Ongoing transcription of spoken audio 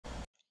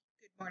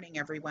Morning,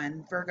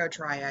 everyone. Virgo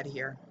Triad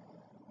here.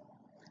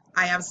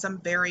 I have some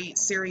very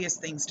serious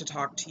things to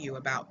talk to you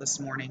about this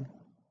morning.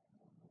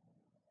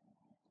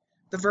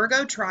 The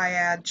Virgo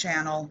Triad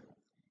channel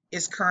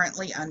is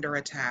currently under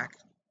attack.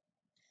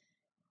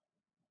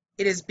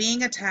 It is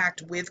being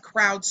attacked with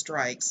crowd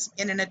strikes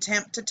in an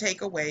attempt to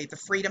take away the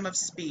freedom of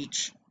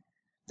speech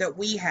that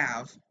we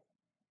have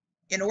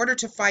in order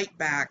to fight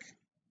back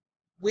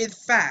with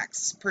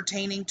facts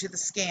pertaining to the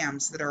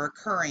scams that are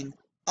occurring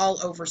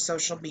all over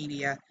social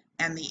media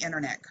and the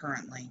internet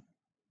currently.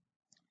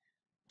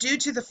 Due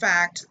to the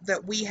fact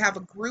that we have a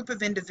group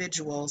of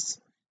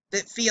individuals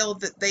that feel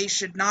that they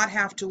should not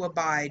have to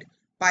abide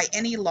by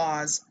any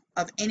laws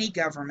of any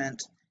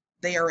government,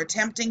 they are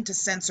attempting to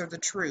censor the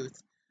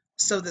truth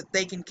so that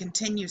they can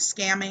continue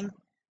scamming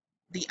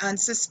the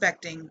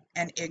unsuspecting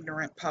and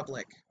ignorant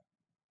public.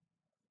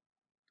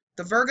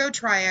 The Virgo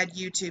Triad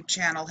YouTube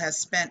channel has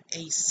spent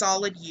a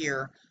solid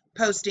year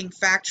posting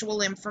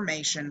factual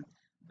information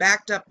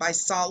backed up by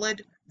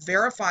solid,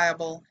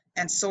 verifiable,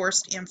 and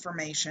sourced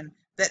information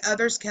that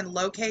others can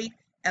locate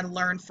and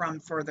learn from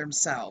for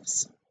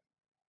themselves.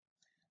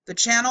 The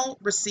channel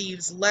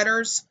receives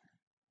letters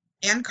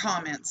and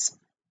comments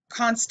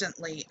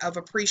constantly of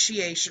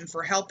appreciation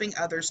for helping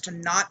others to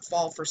not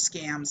fall for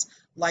scams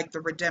like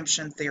the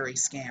redemption theory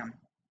scam.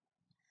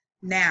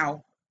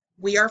 Now,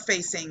 we are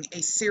facing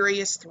a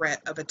serious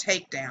threat of a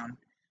takedown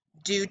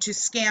due to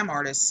scam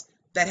artists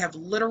that have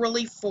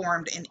literally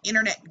formed an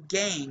internet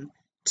gang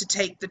to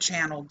take the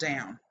channel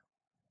down.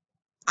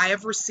 I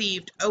have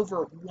received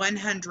over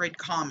 100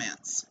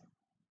 comments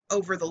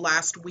over the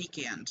last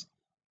weekend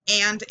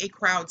and a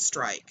crowd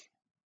strike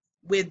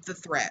with the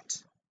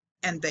threat,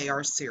 and they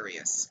are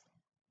serious.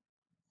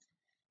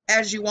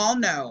 As you all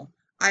know,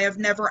 I have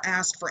never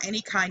asked for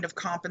any kind of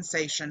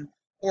compensation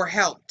or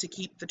help to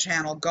keep the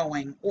channel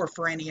going or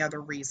for any other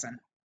reason.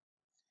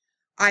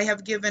 I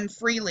have given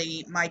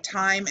freely my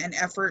time and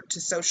effort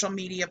to social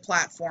media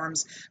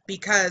platforms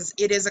because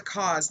it is a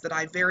cause that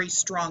I very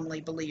strongly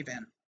believe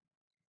in.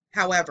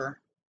 However,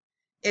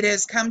 it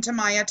has come to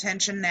my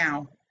attention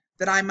now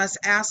that I must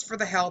ask for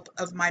the help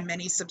of my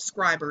many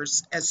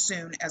subscribers as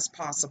soon as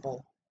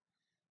possible.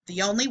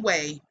 The only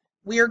way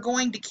we are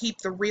going to keep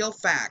the real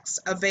facts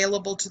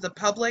available to the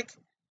public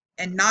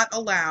and not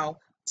allow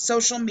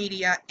social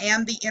media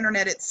and the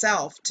internet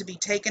itself to be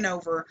taken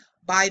over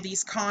by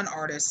these con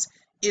artists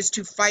is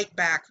to fight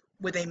back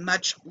with a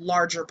much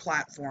larger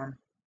platform.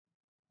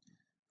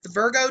 The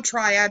Virgo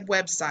Triad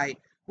website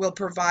will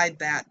provide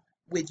that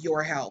with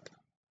your help.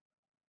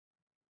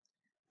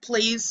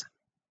 Please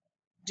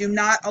do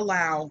not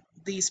allow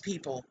these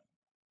people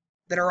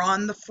that are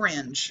on the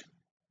fringe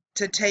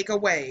to take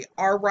away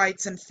our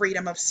rights and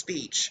freedom of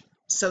speech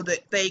so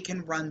that they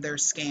can run their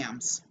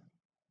scams.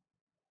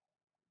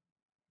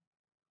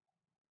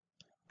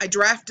 I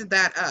drafted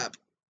that up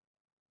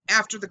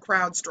after the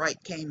crowd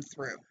strike came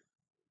through.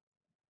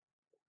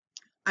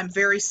 I'm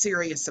very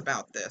serious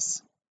about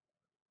this.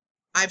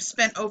 I've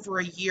spent over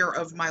a year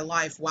of my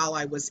life while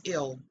I was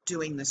ill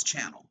doing this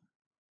channel.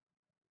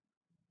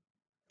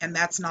 And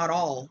that's not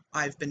all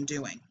I've been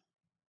doing.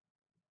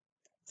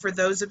 For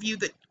those of you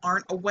that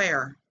aren't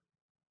aware,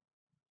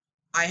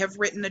 I have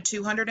written a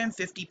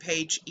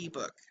 250-page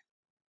ebook.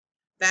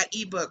 That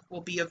ebook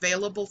will be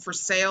available for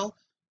sale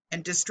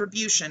and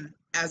distribution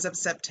as of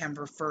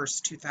September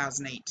 1st,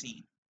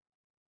 2018.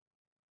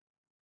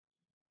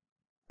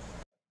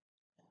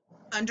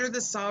 Under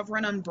the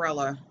Sovereign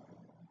umbrella,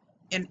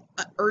 An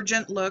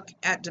Urgent Look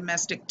at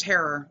Domestic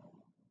Terror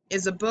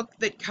is a book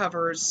that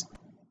covers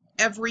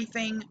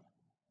everything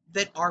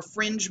that are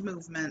fringe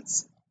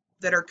movements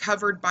that are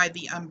covered by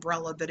the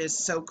umbrella that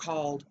is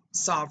so-called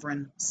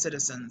sovereign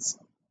citizens.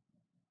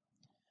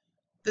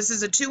 This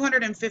is a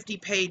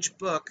 250-page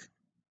book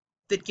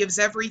that gives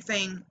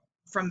everything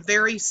from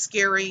very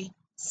scary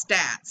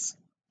stats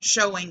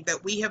showing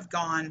that we have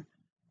gone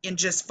in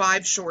just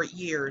 5 short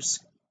years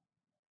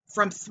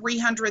from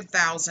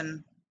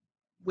 300,000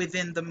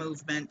 within the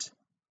movement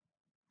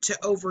to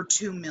over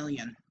 2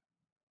 million.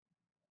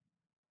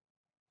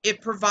 It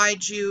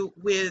provides you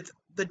with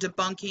the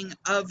debunking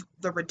of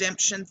the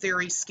redemption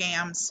theory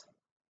scams,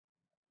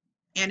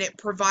 and it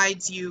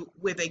provides you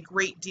with a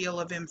great deal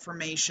of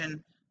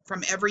information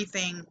from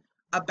everything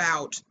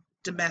about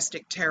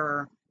domestic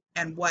terror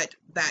and what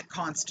that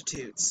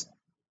constitutes.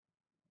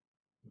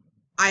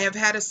 I have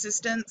had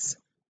assistance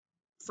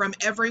from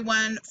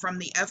everyone from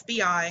the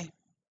FBI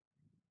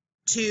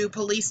to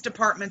police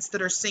departments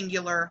that are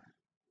singular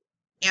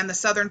and the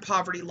Southern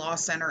Poverty Law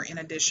Center in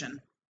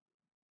addition.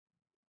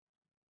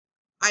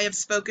 I have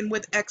spoken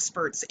with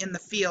experts in the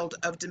field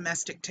of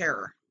domestic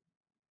terror.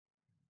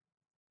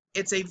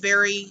 It's a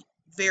very,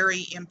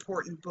 very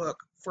important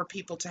book for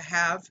people to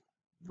have,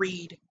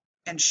 read,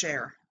 and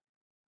share.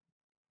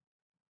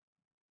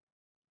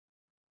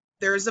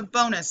 There is a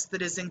bonus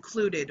that is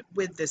included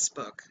with this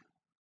book.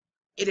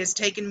 It has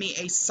taken me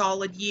a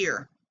solid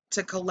year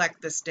to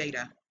collect this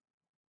data.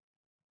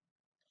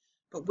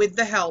 But with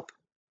the help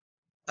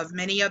of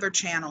many other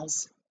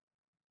channels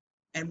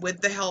and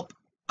with the help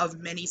of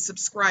many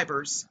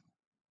subscribers,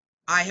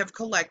 I have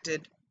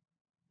collected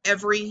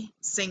every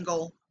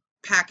single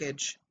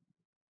package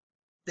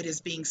that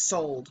is being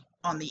sold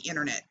on the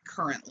internet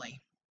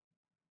currently.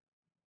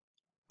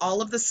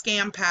 All of the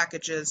scam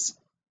packages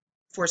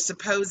for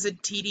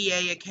supposed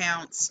TDA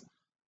accounts,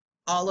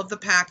 all of the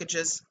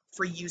packages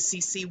for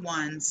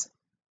UCC1s,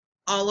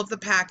 all of the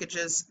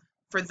packages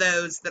for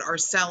those that are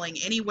selling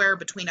anywhere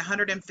between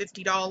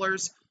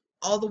 $150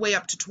 all the way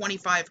up to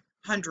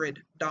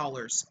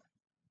 $2,500.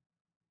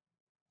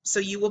 So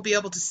you will be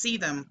able to see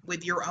them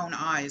with your own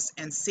eyes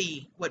and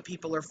see what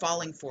people are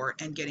falling for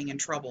and getting in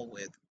trouble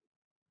with.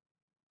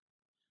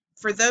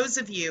 For those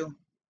of you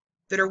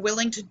that are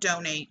willing to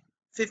donate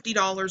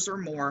 $50 or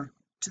more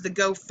to the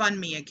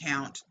GoFundMe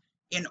account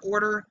in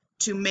order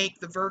to make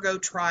the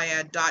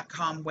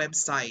VirgoTriad.com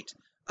website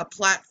a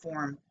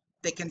platform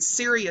that can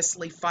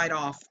seriously fight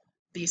off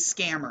these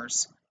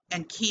scammers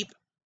and keep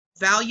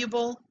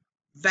valuable,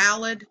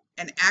 valid,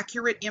 and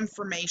accurate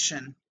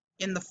information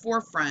in the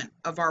forefront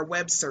of our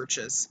web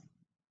searches,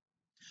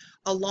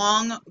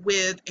 along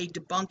with a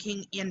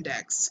debunking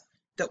index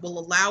that will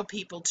allow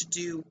people to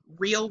do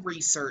real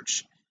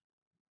research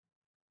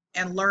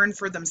and learn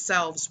for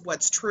themselves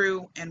what's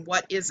true and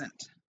what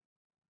isn't.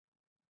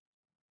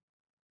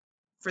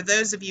 For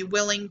those of you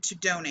willing to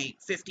donate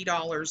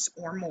 $50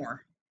 or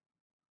more,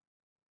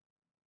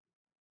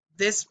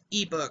 this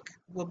ebook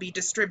will be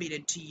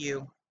distributed to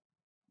you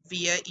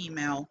via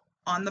email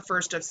on the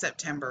 1st of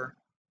September,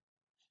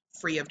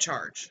 free of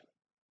charge,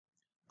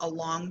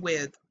 along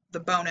with the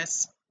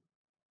bonus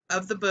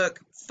of the book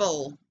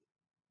full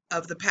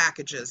of the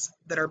packages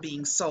that are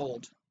being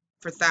sold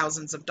for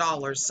thousands of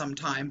dollars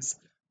sometimes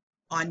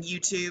on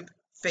YouTube,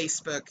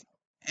 Facebook,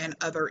 and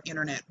other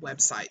internet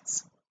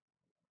websites.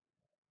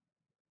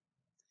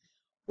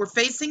 We're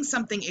facing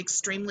something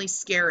extremely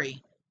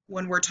scary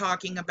when we're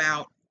talking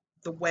about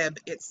the web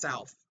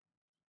itself.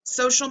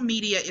 Social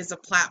media is a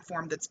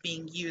platform that's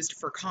being used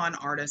for con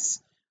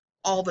artists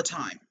all the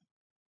time.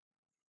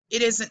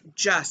 It isn't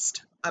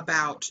just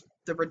about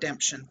the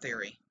redemption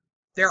theory.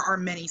 There are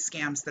many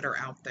scams that are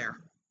out there.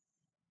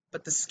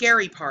 But the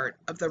scary part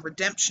of the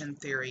redemption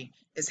theory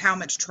is how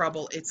much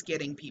trouble it's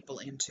getting people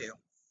into,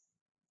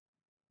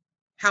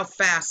 how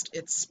fast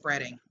it's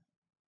spreading,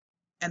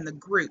 and the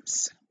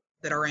groups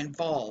that are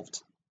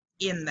involved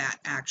in that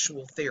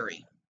actual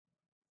theory.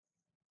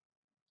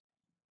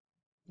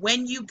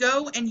 When you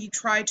go and you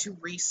try to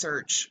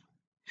research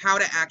how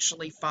to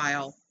actually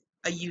file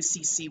a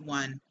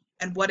UCC1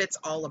 and what it's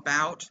all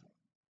about,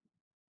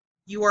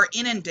 you are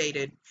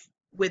inundated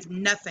with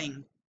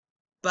nothing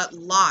but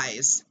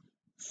lies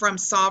from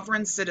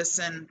sovereign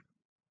citizen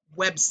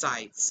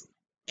websites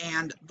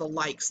and the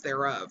likes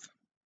thereof.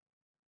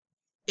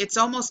 It's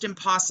almost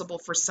impossible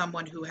for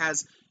someone who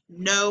has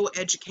no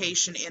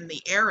education in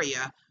the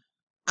area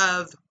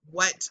of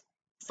what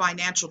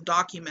financial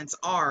documents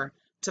are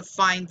to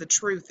find the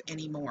truth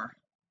anymore.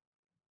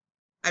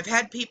 I've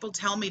had people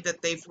tell me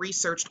that they've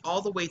researched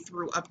all the way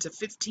through up to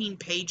 15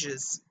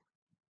 pages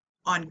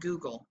on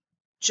Google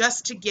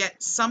just to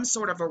get some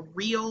sort of a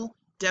real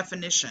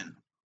definition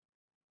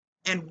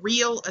and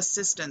real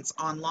assistance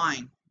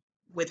online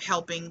with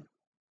helping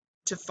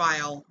to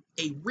file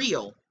a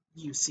real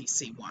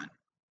UCC1.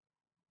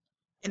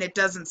 And it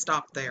doesn't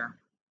stop there.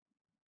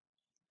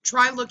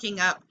 Try looking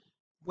up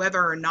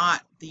whether or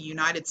not the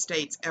United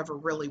States ever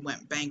really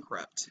went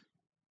bankrupt.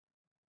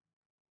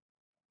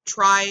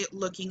 Try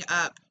looking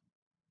up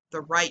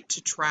the right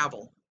to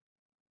travel.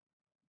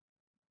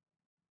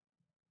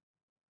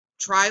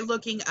 Try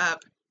looking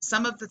up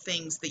some of the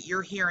things that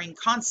you're hearing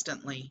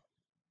constantly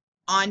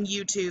on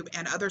YouTube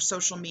and other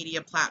social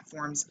media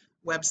platforms,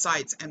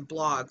 websites, and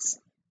blogs,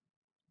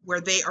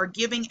 where they are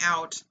giving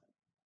out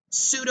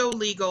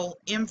pseudo-legal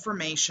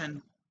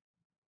information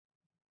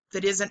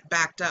that isn't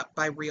backed up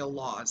by real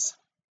laws.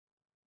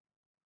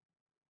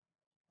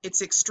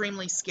 It's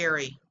extremely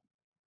scary.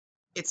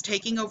 It's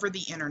taking over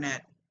the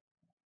internet,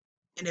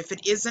 and if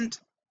it isn't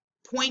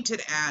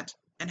pointed at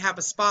and have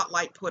a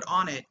spotlight put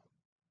on it,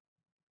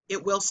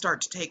 it will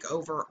start to take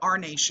over our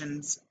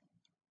nation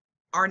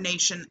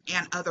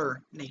and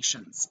other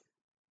nations.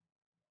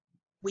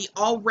 We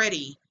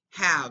already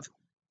have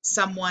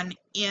someone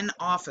in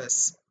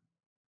office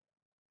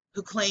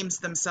who claims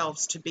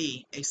themselves to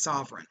be a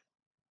sovereign.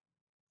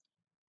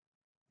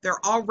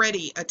 They're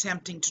already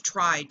attempting to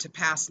try to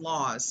pass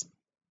laws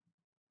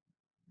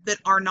that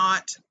are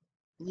not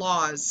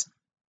laws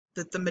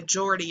that the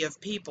majority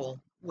of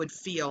people would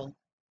feel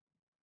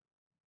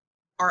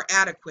are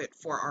adequate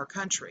for our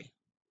country.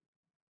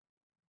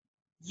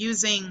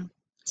 Using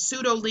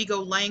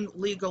pseudo-legal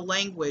legal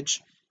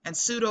language and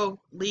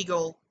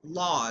pseudo-legal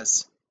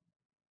laws,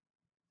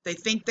 they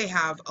think they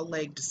have a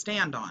leg to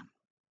stand on.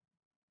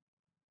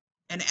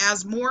 And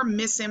as more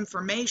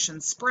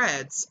misinformation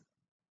spreads,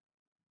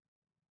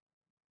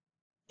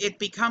 it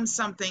becomes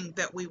something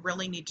that we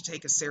really need to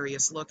take a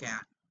serious look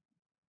at.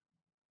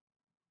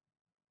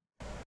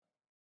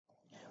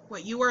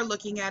 What you are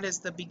looking at is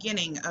the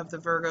beginning of the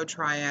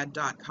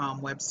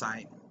VirgoTriad.com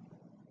website.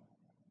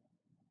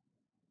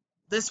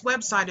 This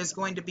website is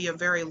going to be a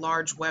very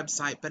large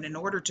website, but in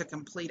order to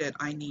complete it,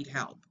 I need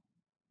help.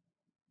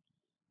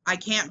 I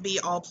can't be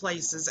all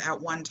places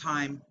at one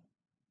time,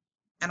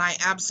 and I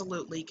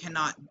absolutely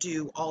cannot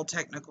do all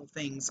technical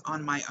things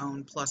on my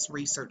own, plus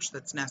research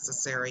that's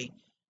necessary,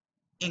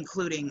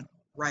 including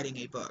writing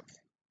a book.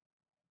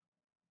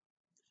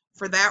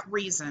 For that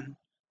reason,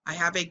 I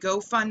have a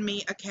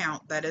GoFundMe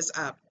account that is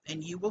up,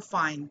 and you will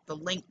find the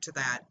link to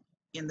that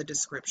in the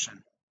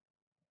description.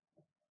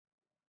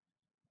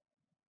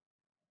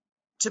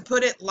 To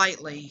put it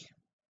lightly,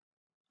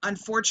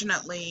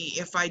 unfortunately,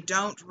 if I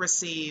don't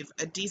receive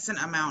a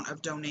decent amount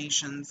of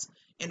donations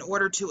in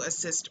order to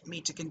assist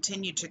me to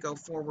continue to go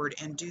forward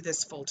and do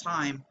this full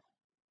time,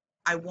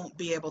 I won't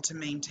be able to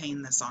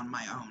maintain this on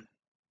my own.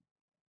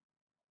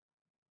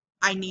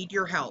 I need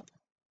your help.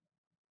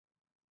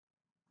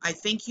 I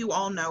think you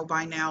all know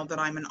by now that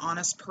I'm an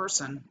honest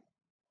person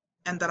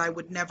and that I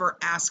would never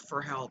ask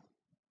for help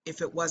if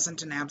it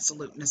wasn't an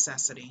absolute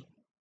necessity.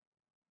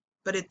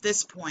 But at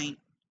this point,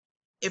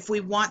 if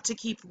we want to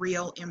keep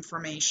real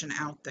information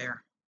out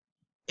there,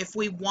 if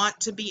we want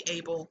to be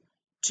able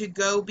to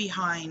go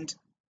behind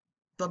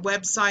the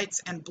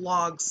websites and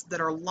blogs that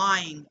are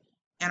lying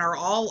and are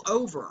all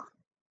over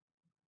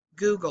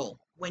Google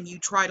when you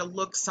try to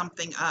look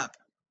something up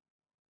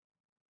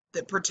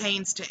that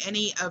pertains to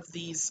any of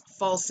these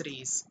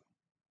falsities,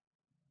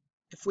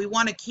 if we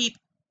want to keep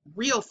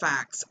real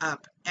facts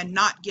up and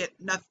not get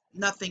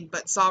nothing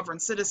but sovereign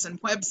citizen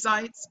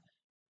websites,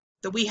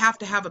 that we have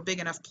to have a big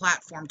enough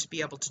platform to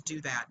be able to do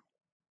that.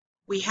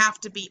 We have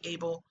to be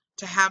able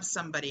to have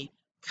somebody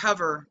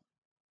cover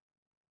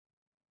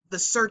the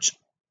search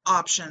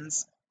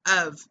options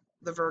of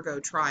the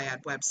Virgo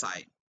Triad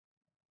website.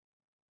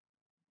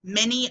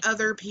 Many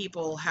other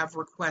people have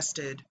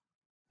requested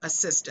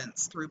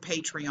assistance through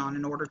Patreon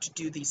in order to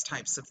do these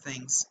types of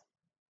things.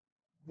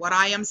 What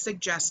I am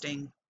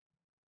suggesting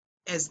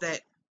is that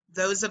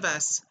those of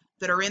us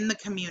that are in the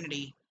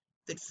community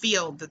that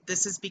feel that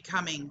this is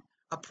becoming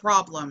a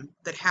problem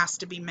that has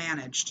to be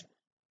managed,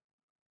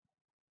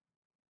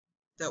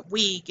 that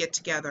we get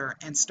together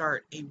and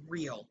start a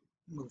real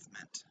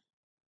movement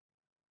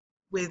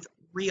with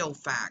real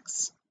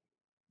facts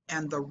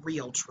and the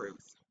real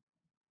truth.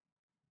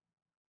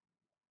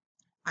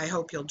 I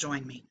hope you'll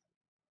join me.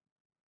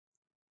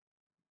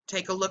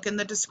 Take a look in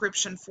the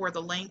description for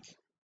the link.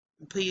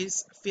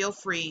 Please feel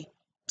free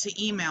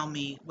to email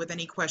me with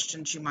any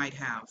questions you might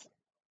have.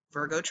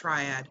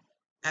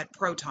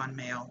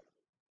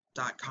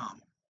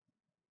 VirgoTriad@protonmail.com.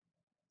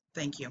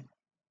 Thank you.